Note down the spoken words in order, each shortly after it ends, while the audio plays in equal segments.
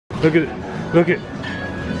Look at it.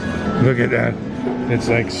 Look at that. It's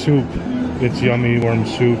like soup. It's yummy warm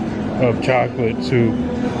soup of chocolate soup.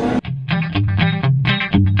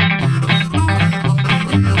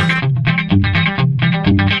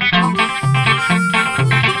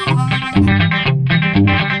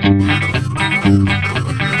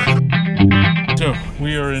 So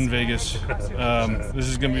we are in Vegas. This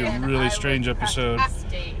is going to be a really strange episode,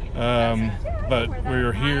 but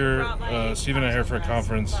we're here. Steve and I are here for a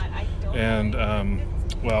conference, and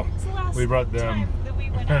well, we brought them.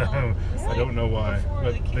 I don't know why,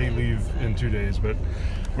 but they leave in 2 days. But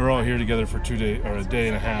we're all here together for a day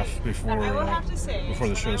and a half before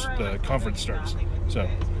the conference starts. So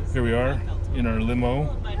here we are in our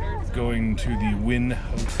limo, going to the Wynn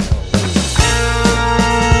Hotel.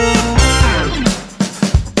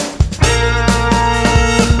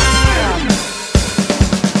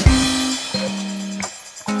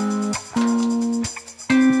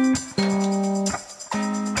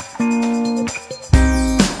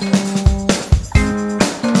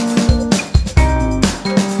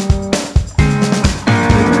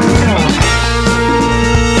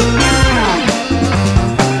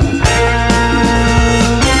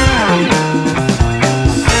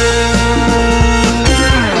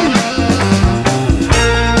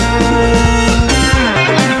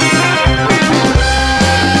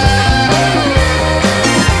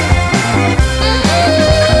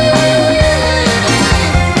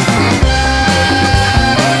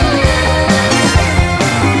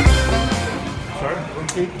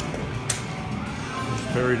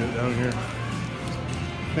 Buried it down here.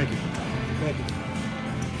 Thank you. Thank you.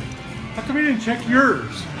 How come you didn't check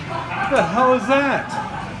yours? What the hell is that?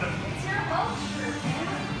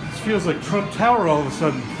 This feels like Trump Tower all of a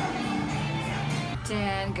sudden.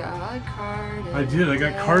 Dan got carded. I did, I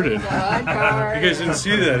got carded. You guys didn't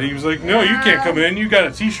see that. He was like, no, you can't come in. You got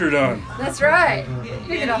a t-shirt on. That's right.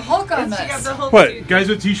 You're going to Hulk on this. What? Guys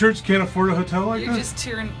with t-shirts can't afford a hotel like You're this? just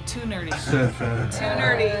too nerdy. Too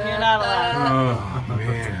nerdy. You're not allowed. Oh,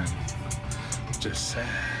 man. Just sad.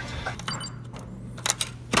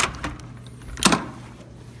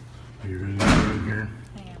 Are you ready to go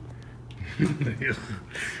in here?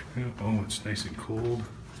 Oh, it's nice and cold.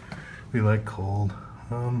 We like cold.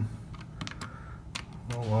 Hold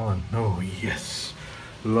on. Oh, yes.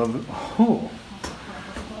 Love it. Oh.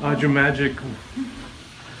 Audra Magic.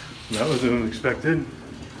 That was unexpected.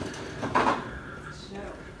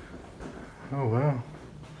 Oh, wow.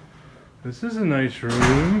 This is a nice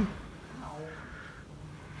room.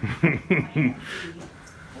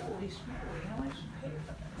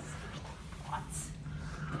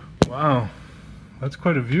 Wow. That's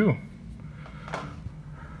quite a view.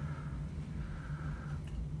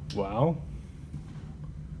 Wow.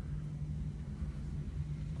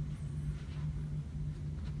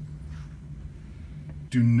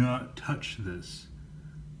 Do not touch this.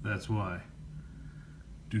 That's why.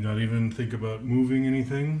 Do not even think about moving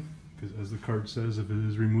anything, because as the card says, if it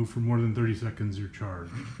is removed for more than 30 seconds, you're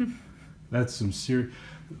charged. That's some serious...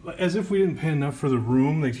 As if we didn't pay enough for the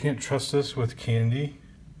room, they can't trust us with candy.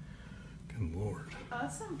 Good Lord. Oh,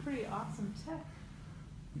 that's some pretty awesome tech.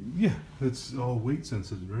 Yeah, it's all weight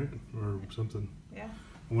sensitive, right? Or something. Yeah.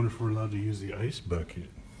 I wonder if we're allowed to use the ice bucket.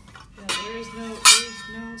 Yeah, there's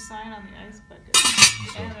no sign on the ice bucket.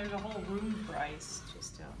 And there's a whole room for ice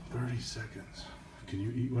just out. 30 seconds. Can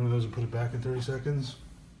you eat one of those and put it back in 30 seconds?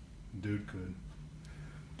 Dude could.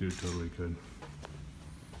 Dude totally could.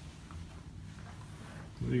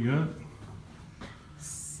 What do you got?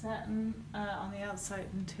 Satin on the outside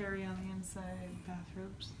and terry on the inside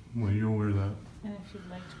bathrobes. Well, you'll wear that. And if you'd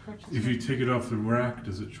like to purchase If you take it off the rack,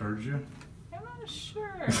 does it charge you? I'm not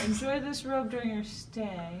sure. Enjoy this robe during your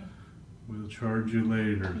stay. We'll charge you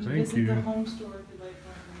later. Thank Visit you. the home store if you'd like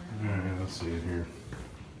one. Alright, let's see it here.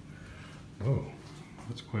 Oh,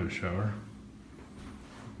 that's quite a shower.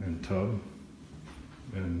 And tub.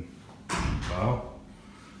 And wow.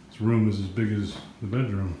 This room is as big as the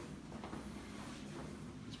bedroom.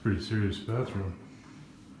 It's a pretty serious bathroom.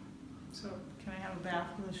 So, can I have a bath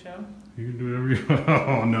for the show? You can do whatever you want.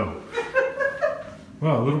 Oh, no.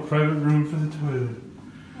 Wow, a little private room for the toilet.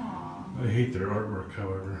 Aww. I hate their artwork,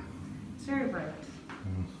 however. It's very bright.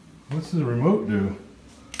 What's the remote do?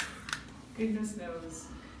 Goodness knows.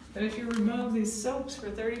 But if you remove these soaps for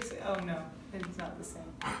 30 seconds, oh no, it's not the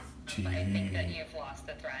same. Gee. I think that you've lost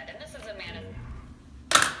the thread, and this is a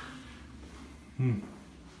man.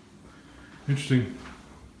 Interesting.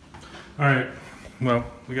 All right. Well,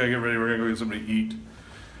 we gotta get ready. We're gonna go get something to eat,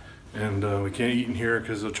 and we can't eat in here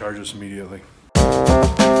because they'll charge us immediately.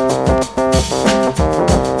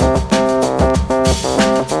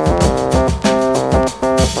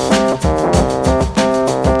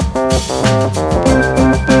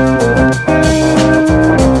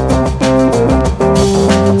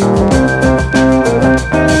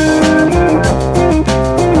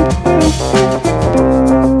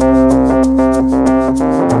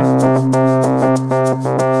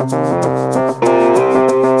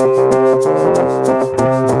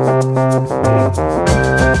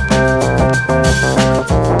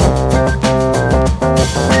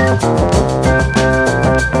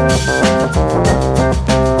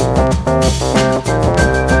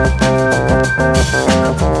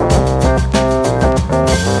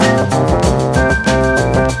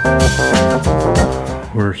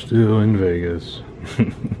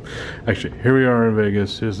 Actually, here we are in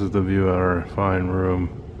Vegas. This is the view of our fine room.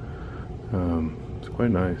 It's quite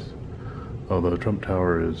nice. Although Trump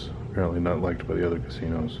Tower is apparently not liked by the other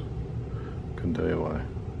casinos. Couldn't tell you why.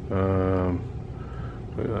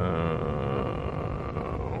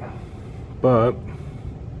 But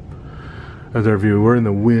as our view, we're in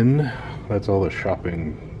the Wynn. That's all the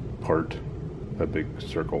shopping part, that big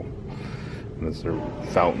circle. And that's their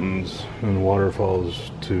fountains and waterfalls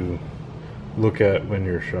to look at when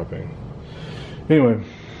you're shopping. Anyway,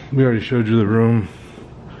 we already showed you the room.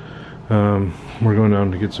 We're going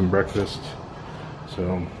down to get some breakfast.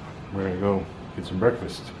 So we're gonna go get some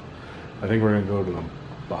breakfast. I think we're gonna go to the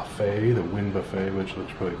buffet, the Wynn buffet, which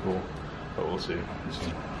looks pretty cool. But we'll see.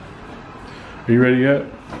 Are you ready yet?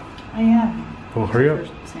 I am. Well, hurry up.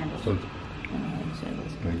 Sandals. So,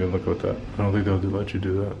 yeah, good luck with that. I don't think they'll let you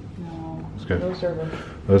do that. No. Let's go. No service.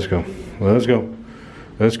 Let's go. Let's go.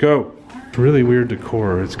 Let's go. It's really weird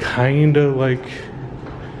decor. It's kind of like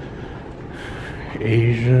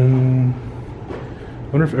Asian. I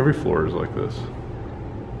wonder if every floor is like this.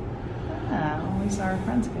 Yeah, at least our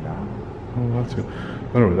friends get off. Oh, that's good.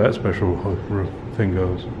 I don't know where that special thing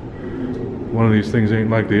goes. One of these things ain't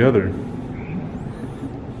like the other.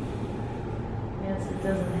 Yes, it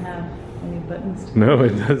doesn't have any buttons. No,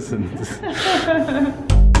 it doesn't.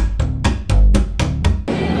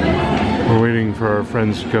 We're waiting for our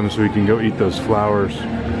friends to come so we can go eat those flowers,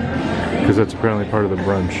 because that's apparently part of the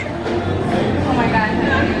brunch. Oh my god.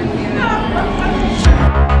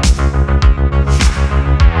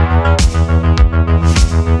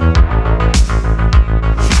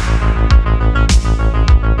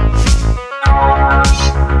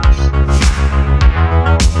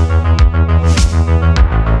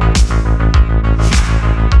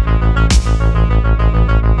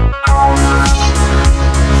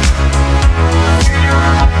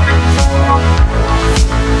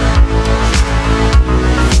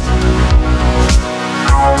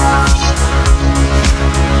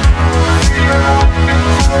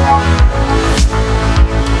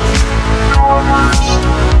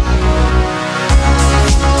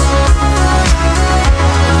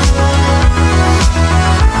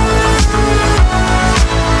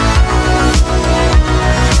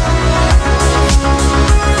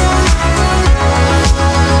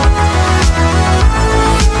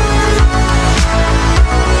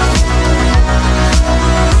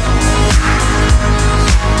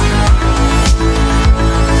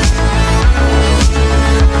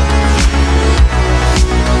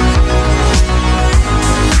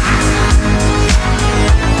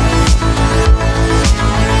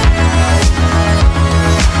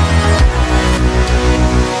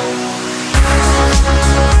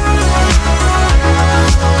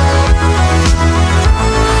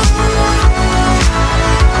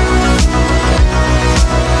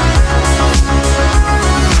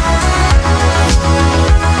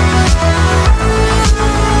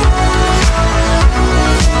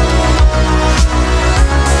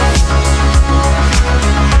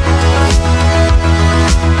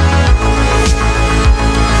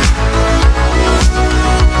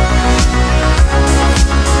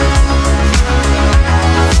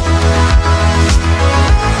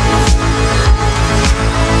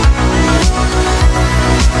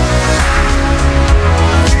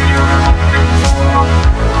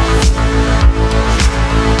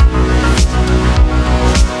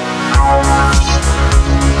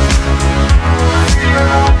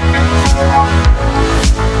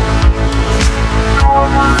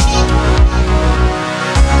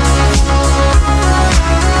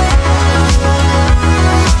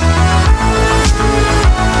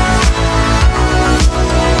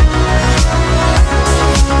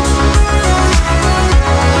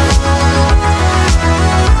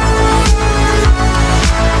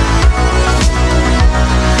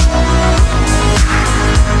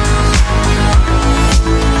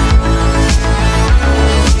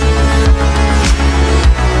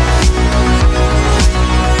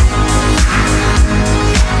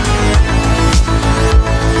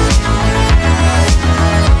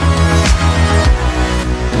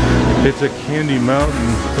 It's a candy mountain.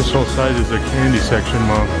 This whole side is a candy section,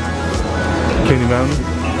 Mom. Candy mountain?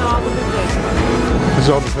 It's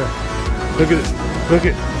all buffet. Look at it. Look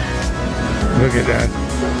at Look at that.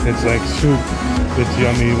 It's like soup. It's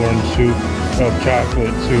yummy warm soup of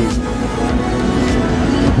chocolate soup.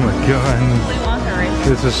 Oh my god.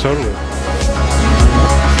 This is so delicious.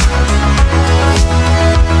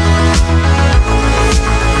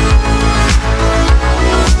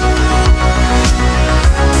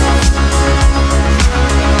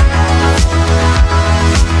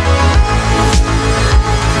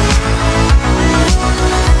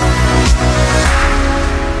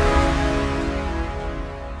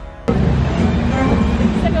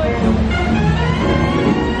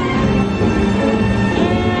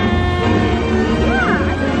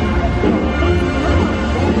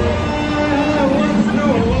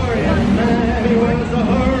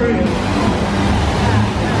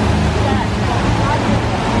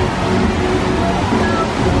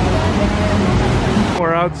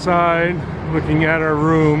 outside looking at our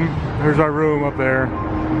room. There's our room up there,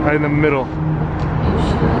 right in the middle.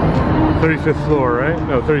 35th floor, right?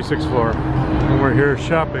 No, 36th floor. And we're here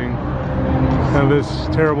shopping at this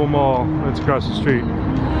terrible mall that's across the street.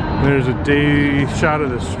 And there's a day shot of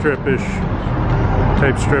the strip-ish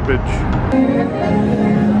type strippage.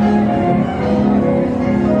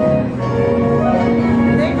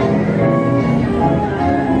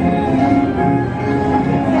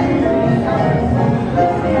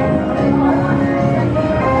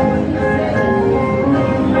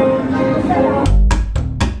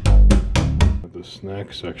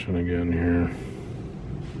 Snack section again here.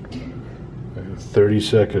 30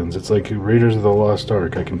 seconds. It's like Raiders of the Lost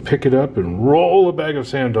Ark. I can pick it up and roll a bag of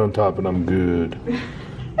sand on top and I'm good.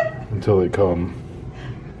 Until they come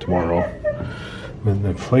tomorrow. And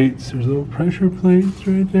the plates, there's little pressure plates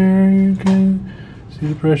right there. You can see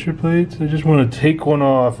the pressure plates. I just want to take one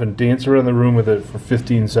off and dance around the room with it for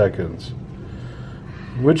 15 seconds.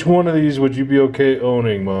 Which one of these would you be okay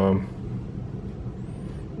owning, Mom?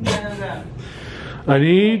 None of them. I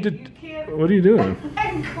need to... What are you doing?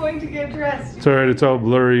 I'm going to get dressed. It's alright, it's all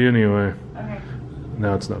blurry anyway. Okay.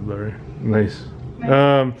 No, it's not blurry. Nice.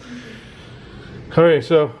 Alright,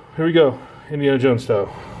 so here we go. Indiana Jones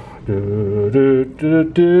style. Gonna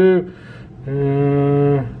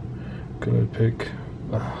pick...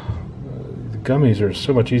 the gummies are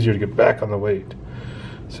so much easier to get back on the weight.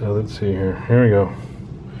 So let's see here. Here we go.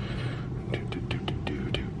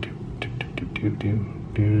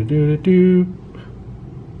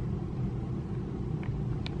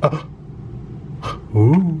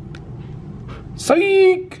 Ooh.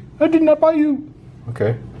 Psych! I did not buy you.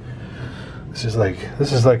 Okay. This is like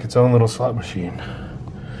its own little slot machine.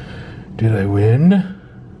 Did I win?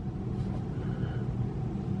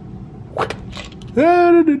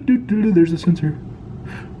 There's the sensor.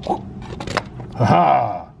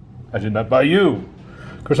 Haha! I did not buy you.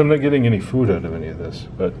 Of course, I'm not getting any food out of any of this,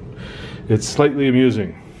 but it's slightly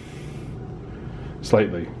amusing.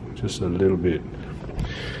 Slightly, just a little bit.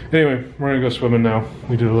 Anyway, we're gonna go swimming now.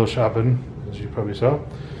 We did a little shopping, as you probably saw,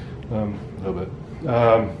 a little bit,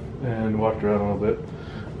 and walked around a little bit.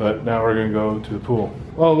 But now we're gonna go to the pool.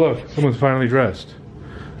 Oh look, someone's finally dressed.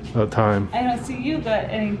 About time. I don't see you got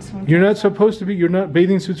any. You're not supposed to be. You're not.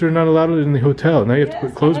 Bathing suits are not allowed in the hotel. Now you have to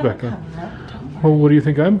put clothes back on. Well, what do you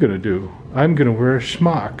think I'm gonna do? I'm gonna wear a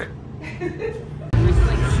schmuck. All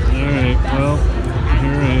right. Well,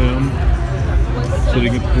 here I am,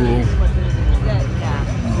 sitting at the pool.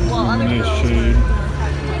 Nice shade.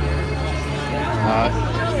 Hot.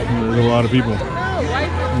 There's a lot of people.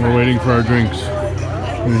 We're waiting for our drinks.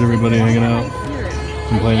 There's everybody hanging out,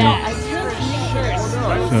 complaining.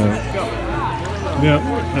 Yeah,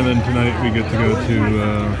 and then tonight we get to go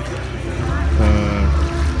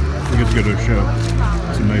to a show.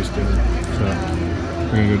 It's a nice dinner, so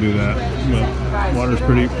we're gonna go do that. But water's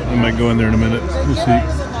pretty. I might go in there in a minute. We'll see.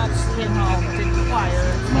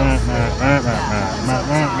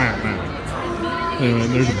 Anyway,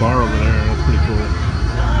 there's a bar over there. That's pretty cool.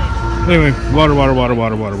 Anyway, water.